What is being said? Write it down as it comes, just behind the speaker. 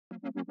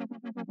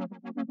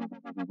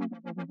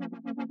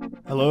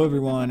Hello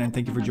everyone, and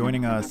thank you for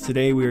joining us.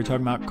 Today we are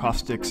talking about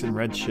Caustics and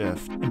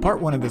Redshift. In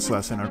part 1 of this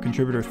lesson, our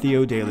contributor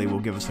Theo Daley will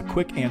give us a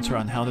quick answer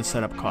on how to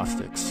set up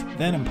Caustics.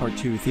 Then in part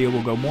 2, Theo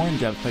will go more in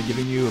depth by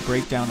giving you a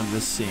breakdown of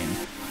this scene.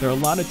 There are a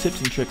lot of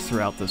tips and tricks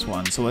throughout this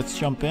one, so let's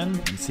jump in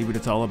and see what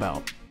it's all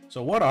about.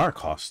 So what are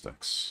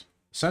caustics?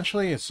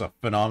 Essentially, it's a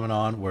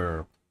phenomenon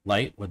where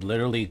light would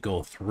literally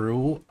go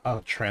through a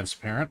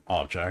transparent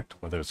object,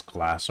 whether it's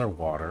glass or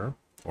water,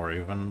 or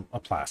even a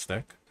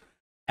plastic,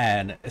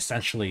 and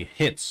essentially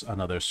hits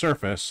another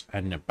surface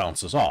and it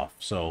bounces off.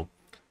 So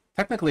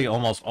technically,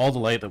 almost all the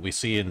light that we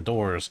see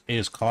indoors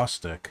is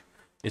caustic.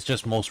 It's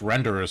just most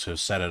renderers have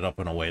set it up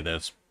in a way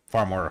that's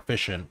far more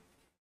efficient,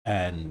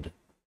 and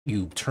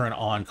you turn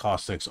on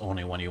caustics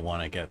only when you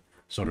want to get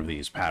sort of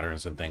these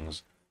patterns and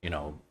things, you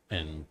know,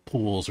 in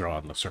pools or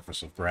on the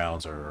surface of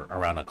grounds or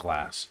around a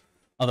glass.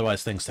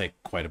 Otherwise, things take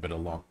quite a bit of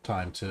long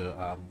time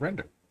to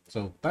render.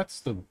 So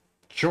that's the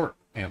short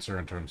answer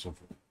in terms of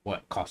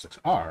what caustics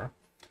are.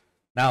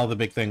 Now, the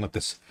big thing with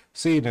this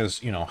scene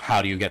is, you know,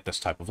 how do you get this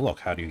type of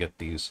look? How do you get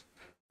these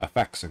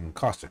effects in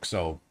caustics?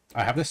 So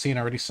I have this scene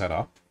already set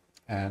up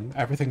and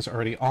everything's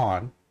already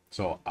on.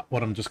 So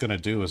what I'm just going to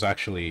do is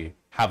actually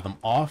have them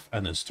off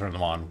and then turn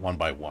them on one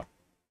by one.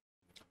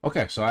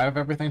 Okay, so I have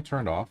everything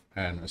turned off,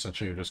 and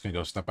essentially you're just going to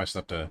go step by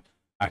step to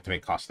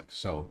activate caustics.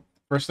 So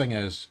first thing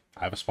is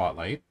I have a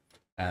spotlight,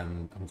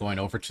 and I'm going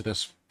over to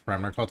this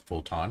parameter called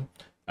photon.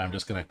 I'm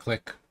just going to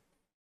click,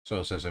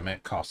 so it says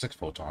emit caustics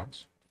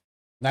photons.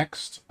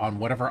 Next, on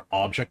whatever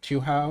object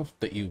you have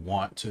that you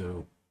want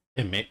to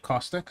emit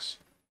caustics,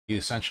 you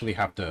essentially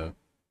have to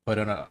put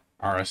in a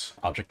RS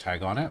object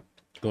tag on it,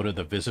 go to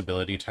the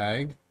visibility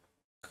tag,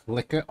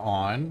 click it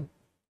on,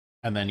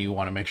 and then you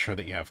want to make sure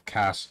that you have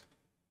cast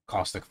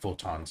caustic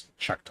photons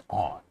checked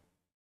on.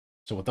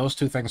 So with those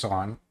two things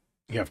on,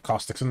 you have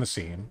caustics in the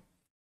scene,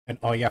 and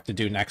all you have to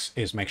do next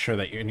is make sure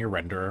that in your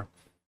renderer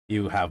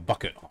you have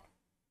bucket on.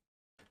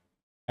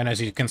 And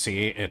as you can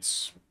see,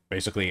 it's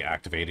basically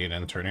activating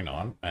and turning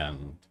on,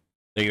 and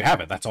there you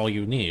have it. That's all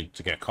you need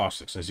to get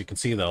caustics. As you can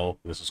see, though,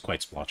 this is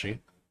quite splotchy.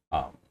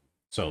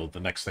 So the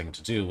next thing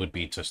to do would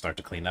be to start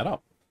to clean that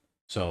up.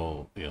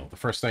 So, you know, the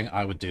first thing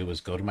I would do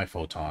is go to my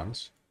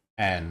photons,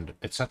 and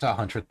it's set to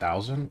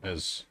 100,000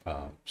 as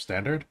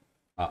standard.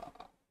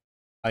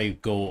 I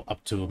go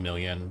up to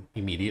 1,000,000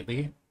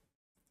 immediately,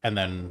 and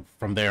then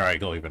from there I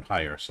go even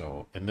higher.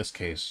 So in this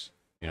case,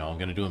 you know, I'm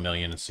going to do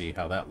 1,000,000 and see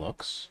how that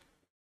looks,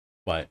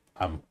 but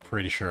I'm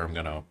pretty sure I'm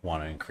going to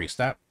want to increase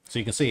that. So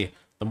you can see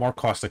the more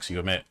caustics you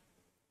emit,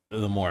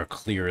 the more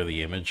clear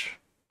the image,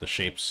 the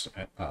shapes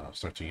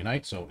start to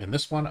unite. So in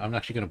this one, I'm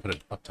actually going to put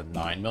it up to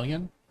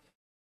 9,000,000,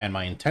 and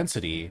my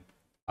intensity,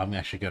 I'm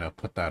actually going to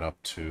put that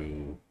up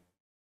to,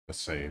 let's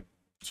say,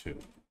 2.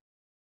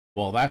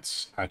 Well,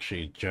 that's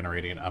actually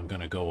generating. I'm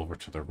going to go over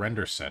to the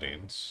render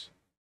settings,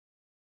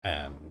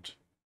 and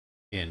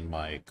in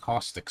my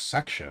caustic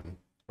section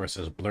where it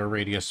says blur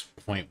radius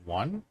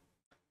 0.1,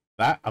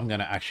 that I'm going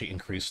to actually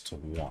increase to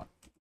 1.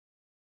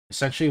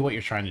 Essentially what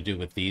you're trying to do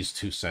with these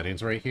two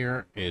settings right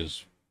here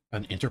is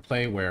an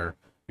interplay where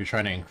you're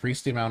trying to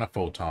increase the amount of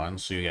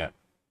photons so you get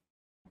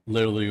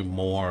literally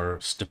more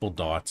stippled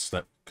dots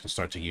that can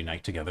start to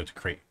unite together to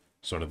create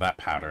sort of that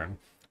pattern.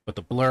 But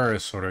the blur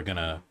is sort of going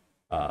to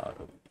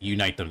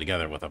unite them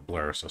together with a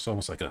blur. So it's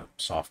almost like a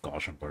soft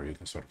Gaussian blur. You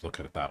can sort of look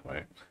at it that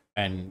way.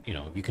 And, you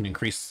know, you can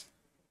increase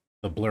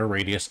the blur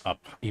radius up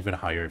even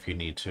higher if you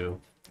need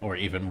to, or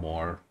even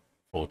more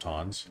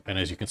photons. And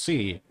as you can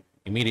see,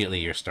 immediately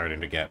you're starting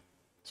to get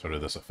sort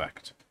of this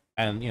effect.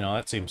 And, you know,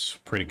 that seems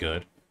pretty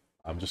good.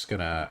 I'm just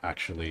going to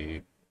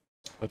actually,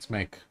 let's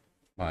make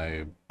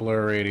my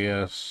blur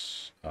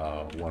radius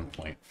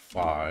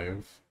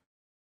 1.5,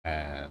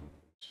 and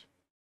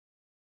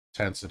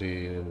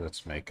intensity,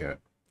 let's make it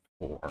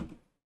 4.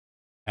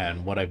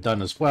 And what I've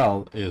done as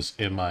well is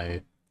in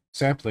my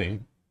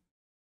sampling,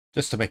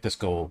 just to make this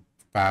go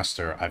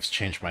faster, I've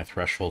changed my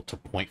threshold to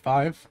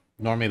 0.5.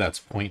 Normally that's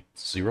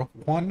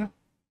 0.01.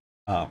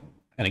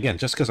 And again,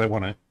 just because I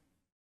want to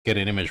get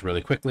an image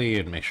really quickly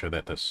and make sure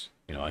that this,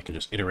 you know, I can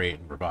just iterate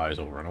and revise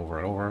over and over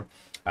and over,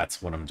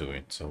 that's what I'm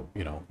doing. So,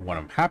 you know, when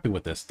I'm happy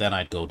with this, then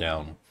I'd go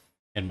down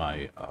in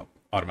my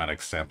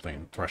automatic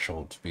sampling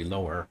threshold to be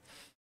lower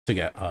to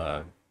get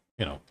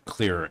you know,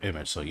 clearer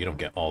image so you don't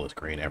get all this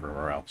grain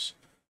everywhere else.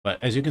 But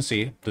as you can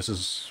see, this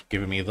is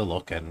giving me the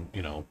look, and,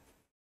 you know,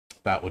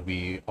 that would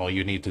be all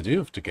you need to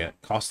do to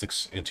get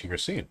caustics into your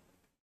scene.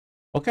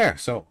 Okay,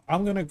 so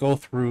I'm going to go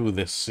through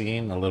this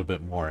scene a little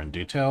bit more in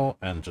detail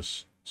and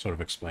just sort of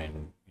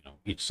explain, you know,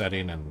 each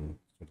setting and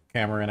the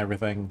camera and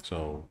everything.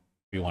 So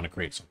if you want to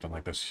create something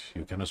like this,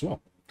 you can as well.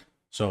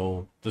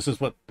 So this is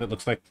what it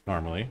looks like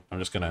normally. I'm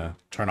just going to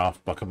turn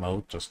off bucket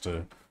mode just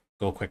to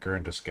go quicker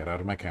and just get out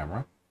of my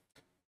camera.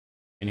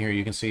 In here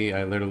you can see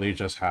I literally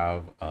just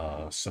have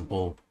a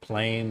simple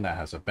plane that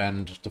has a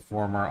bend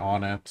deformer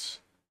on it,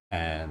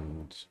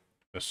 and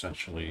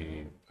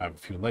essentially I have a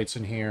few lights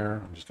in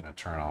here. I'm just going to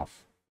turn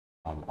off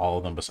all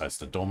of them besides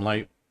the dome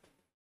light,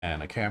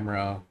 and a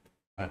camera.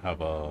 I have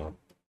a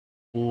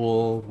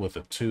pool with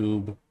a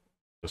tube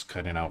just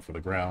cutting out for the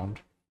ground.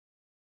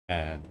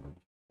 And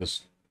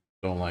this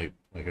dome light,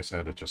 like I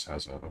said, it just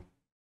has a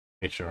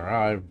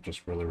HDRI,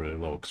 just really, really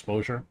low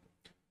exposure.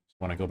 So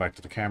when I go back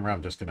to the camera,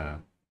 I'm just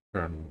gonna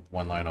turn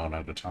one light on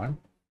at a time.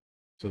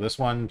 So this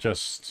one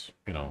just,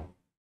 you know,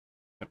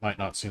 it might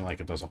not seem like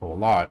it does a whole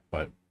lot,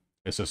 but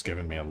it's just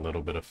giving me a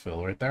little bit of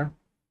fill right there.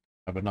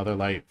 I have another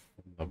light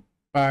from the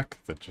back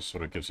that just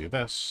sort of gives you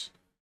this.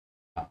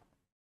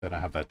 Then I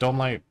have that dome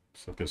light,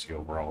 so it gives you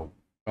overall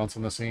bounce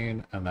in the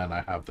scene, and then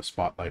I have the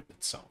spotlight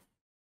itself.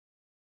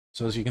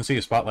 So as you can see,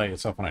 the spotlight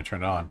itself, when I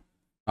turn it on,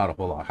 not a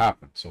whole lot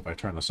happens. So if I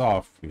turn this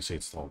off, you see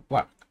it's still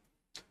black.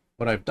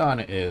 What I've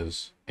done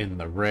is, in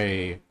the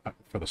ray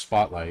for the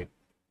spotlight,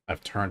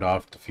 I've turned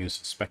off diffuse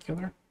and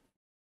specular.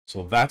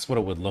 So that's what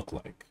it would look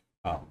like.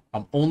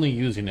 I'm only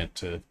using it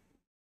to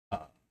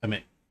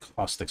emit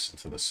caustics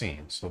into the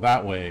scene. So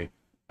that way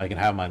I can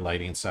have my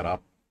lighting set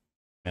up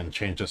and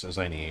change this as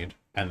I need.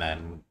 And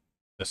then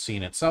the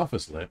scene itself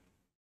is lit.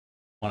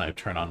 When I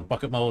turn on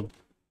bucket mode,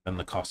 then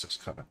the caustics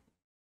come in.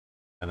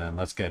 And then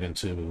let's get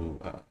into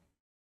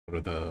sort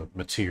of the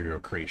material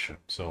creation.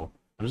 So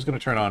I'm just going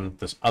to turn on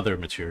this other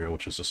material,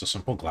 which is just a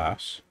simple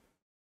glass.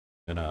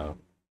 And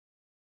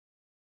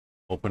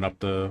open up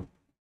the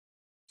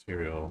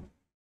material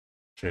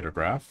shader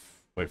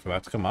graph, wait for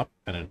that to come up,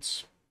 and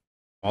it's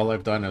all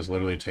I've done is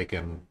literally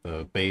taken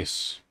the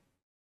base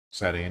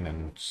setting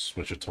and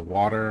switch it to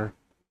water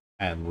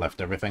and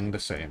left everything the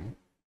same.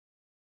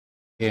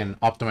 In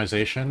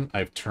optimization,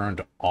 I've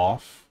turned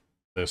off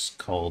this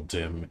cold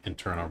dim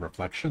internal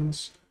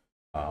reflections.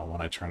 When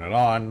I turn it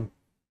on,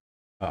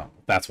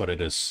 that's what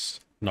it is.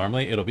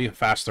 Normally it'll be a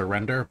faster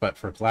render, but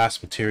for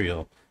glass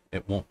material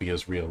it won't be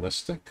as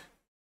realistic.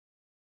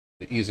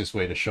 The easiest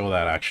way to show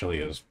that actually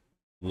is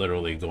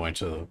literally going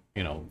to,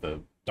 you know, the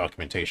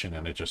documentation,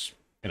 and it just,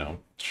 you know,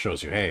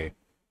 shows you, hey,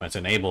 when it's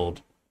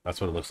enabled, that's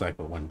what it looks like,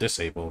 but when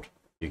disabled,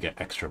 you get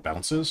extra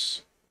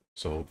bounces.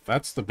 So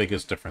that's the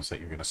biggest difference that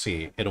you're going to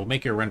see. It'll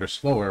make your render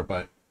slower,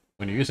 but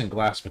when you're using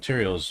glass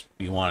materials,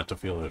 you want it to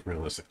feel as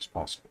realistic as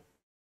possible.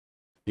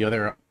 The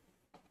other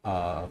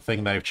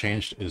thing that I've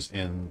changed is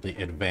in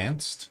the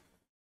advanced,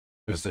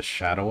 is the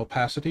shadow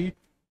opacity.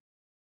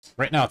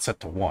 Right now it's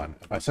set to 1.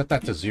 If I set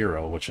that to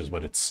 0, which is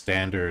what its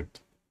standard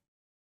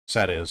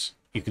set is,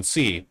 you can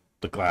see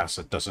the glass,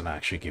 it doesn't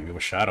actually give you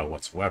a shadow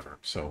whatsoever.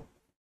 So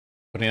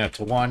putting it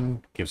to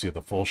 1 gives you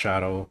the full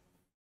shadow.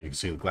 You can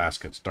see the glass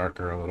gets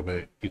darker a little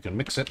bit. You can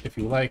mix it if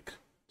you like,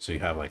 so you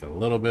have like a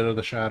little bit of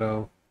the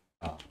shadow.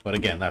 But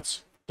again,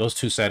 those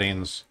two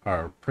settings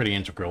are pretty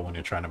integral when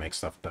you're trying to make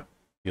stuff that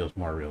feels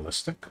more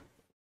realistic.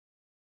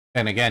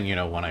 And again, you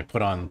know, when I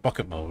put on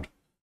bucket mode,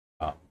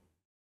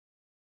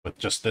 with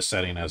just this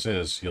setting as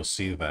is, you'll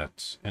see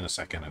that in a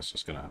second it's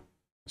just going to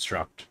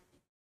construct.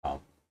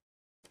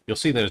 You'll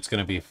see that it's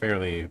going to be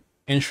fairly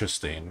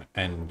interesting,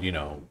 and, you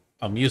know,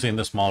 I'm using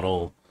this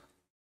model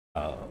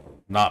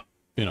not,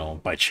 you know,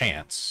 by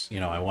chance. You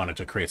know, I wanted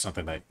to create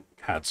something that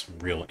had some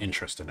real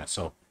interest in it.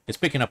 So it's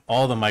picking up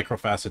all the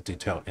microfacet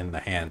detail in the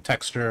hand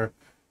texture,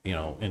 you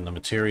know, in the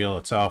material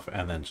itself,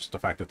 and then just the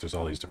fact that there's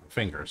all these different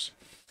fingers.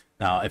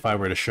 Now, if I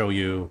were to show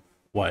you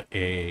what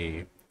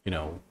a, you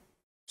know,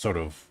 sort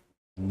of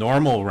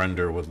normal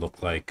render would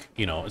look like,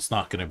 you know, it's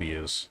not going to be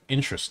as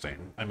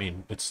interesting. I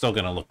mean, it's still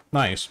going to look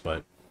nice,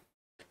 but,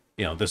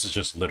 you know, this is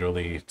just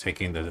literally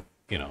taking the,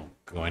 you know,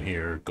 going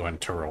here, going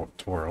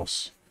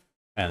twirls,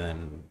 and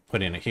then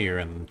putting it here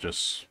and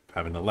just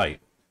having the light.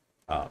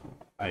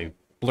 I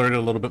blurred it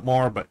a little bit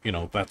more, but, you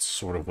know, that's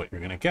sort of what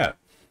you're going to get.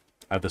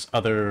 I have this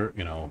other,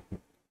 you know,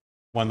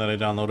 one that I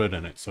downloaded,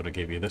 and it sort of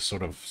gave you this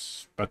sort of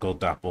speckled,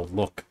 dappled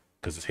look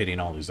because it's hitting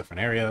all these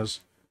different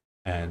areas.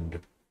 And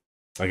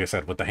like I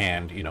said, with the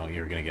hand, you know,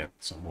 you're going to get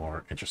some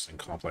more interesting,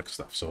 complex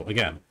stuff. So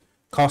again,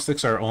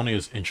 caustics are only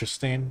as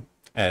interesting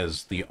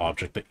as the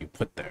object that you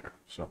put there.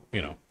 So,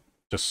 you know,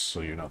 just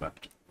so you know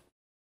that.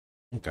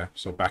 Okay,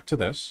 so back to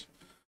this.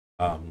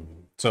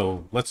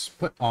 So let's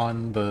put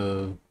on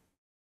the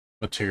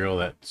material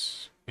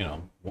that's, you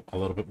know, a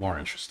little bit more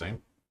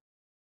interesting.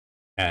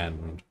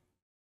 And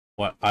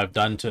what I've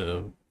done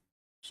to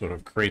sort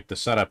of create the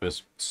setup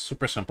is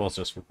super simple. It's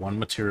just one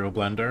material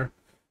blender,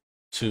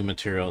 2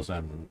 materials,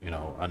 and, you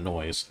know, a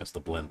noise as the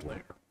blend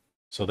layer.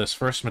 So this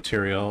first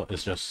material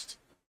is just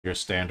your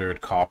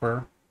standard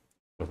copper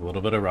with a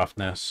little bit of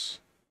roughness.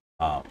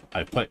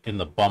 I put in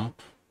the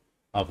bump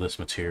of this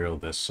material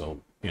this, so,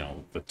 you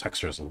know, the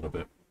texture is a little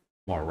bit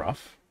more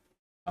rough.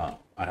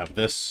 I have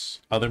this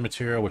other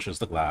material, which is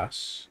the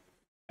glass,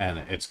 and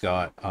it's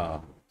got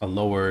a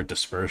lower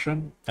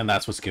dispersion, and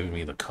that's what's giving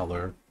me the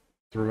color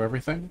through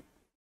everything.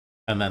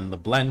 And then the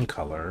blend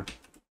color,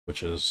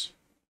 which is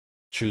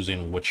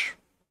choosing which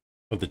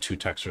of the 2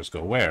 textures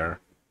go where,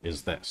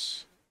 is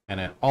this.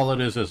 And all it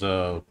is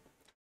a,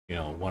 you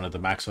know, one of the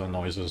maximum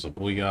noises, a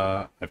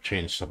booyah. I've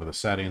changed some of the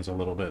settings a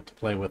little bit to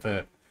play with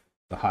it.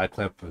 The high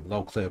clip, the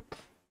low clip,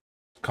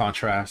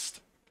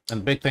 contrast.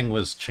 And the big thing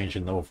was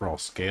changing the overall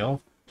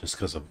scale, just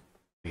because of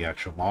the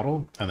actual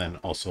model, and then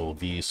also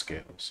these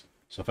scales.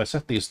 So if I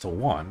set these to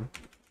 1,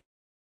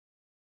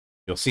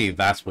 you'll see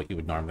that's what you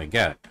would normally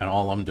get. And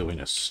all I'm doing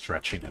is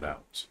stretching it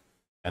out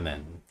and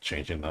then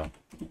changing the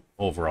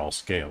overall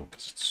scale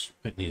because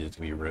it needed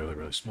to be really,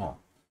 really small.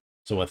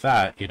 So with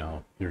that, you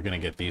know, you're going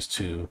to get these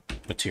two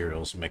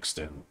materials mixed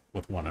in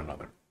with one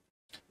another.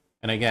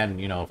 And again,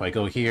 you know, if I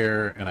go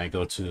here and I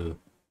go to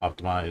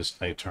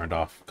optimize, I turned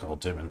off called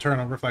dim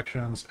internal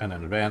reflections, and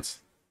in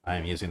advanced, I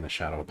am using the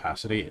shadow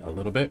opacity a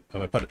little bit.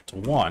 If I put it to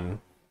 1,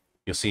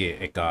 you'll see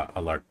it got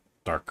a lot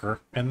darker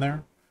in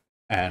there.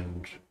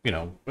 And, you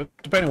know,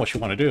 depending on what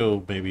you want to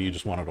do, maybe you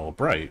just want it all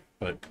bright.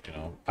 But, you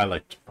know, I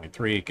liked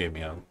 0.3. It gave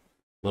me a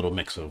little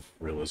mix of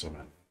realism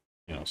and,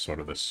 you know, sort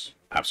of this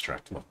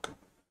abstract look.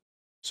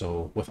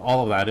 So with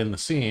all of that in the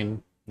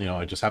scene, you know,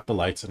 I just have the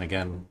lights. And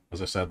again,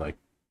 as I said, like,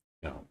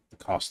 you know, the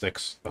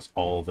caustics, that's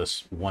all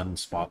this one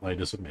spotlight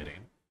is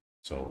emitting.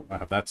 So I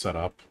have that set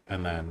up.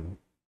 And then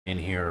in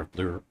here,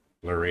 blur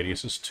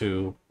radius is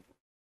 2.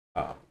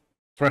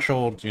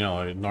 Threshold, you know,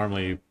 it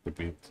normally would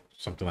be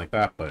something like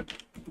that, but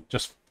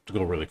just to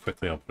go really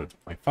quickly, I'll put it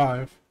to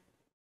 0.5,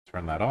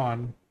 turn that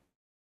on,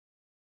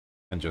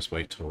 and just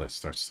wait till it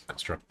starts to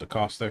construct the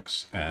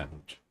caustics,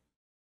 and,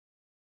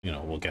 you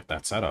know, we'll get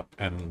that set up.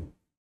 And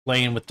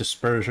playing with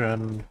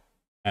dispersion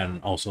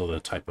and also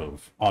the type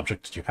of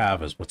object that you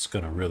have is what's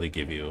going to really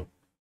give you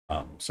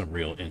some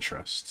real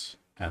interest.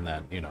 And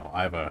then, you know,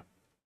 I have a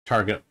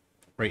target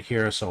right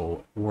here,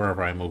 so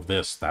wherever I move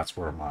this, that's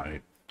where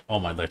all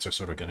my lights are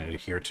sort of going to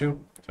adhere to.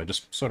 So I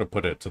just sort of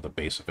put it to the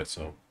base of it,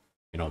 so,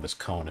 you know, this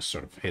cone is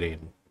sort of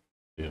hitting,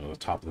 you know, the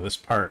top of this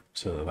part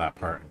to that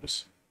part and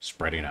just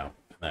spreading out.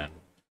 And then,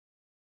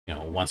 you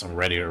know, once I'm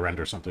ready to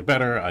render something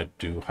better, I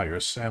do higher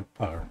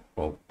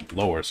well,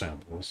 lower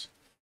samples.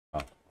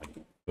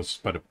 Let's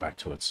put it back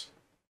to its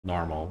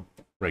normal,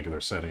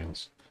 regular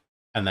settings.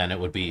 And then it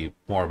would be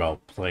more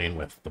about playing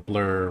with the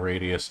blur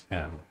radius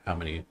and how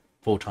many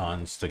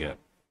photons to get,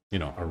 you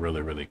know, a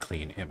really, really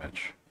clean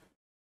image.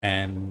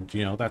 And,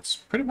 you know, that's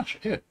pretty much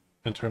it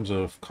in terms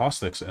of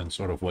caustics and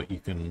sort of what you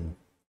can,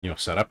 you know,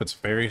 set up. It's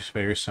very,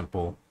 very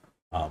simple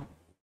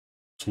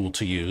tool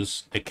to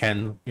use. It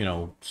can, you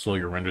know, slow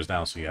your renders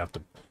down, so you have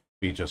to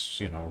be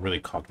just, you know, really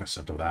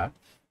cognizant of that.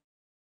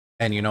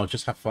 And, you know,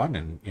 just have fun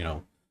and, you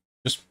know,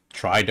 just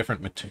try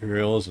different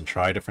materials and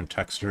try different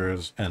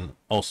textures. And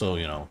also,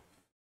 you know,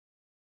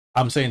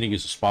 I'm saying to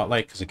use a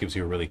spotlight because it gives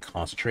you a really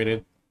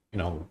concentrated, you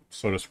know,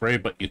 sort of spray,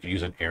 but you can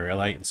use an area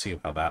light and see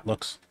how that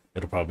looks.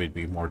 It'll probably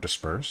be more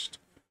dispersed.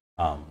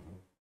 You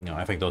know,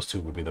 I think those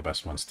two would be the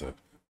best ones to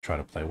try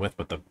to play with.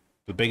 But the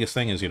biggest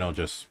thing is, you know,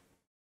 just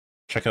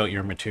check out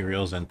your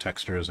materials and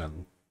textures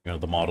and, you know,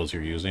 the models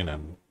you're using.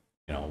 And,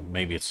 you know,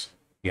 maybe it's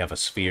you have a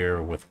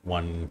sphere with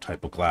one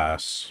type of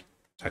glass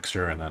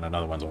texture and then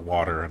another one's a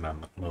water and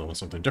then another one's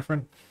something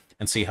different,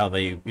 and see how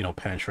they, you know,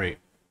 penetrate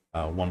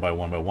one by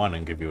one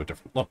and give you a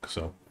different look.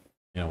 So,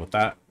 you know, with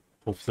that,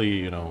 hopefully,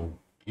 you know,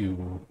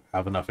 you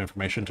have enough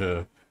information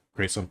to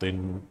create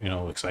something, you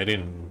know,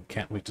 exciting, and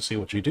can't wait to see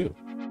what you do.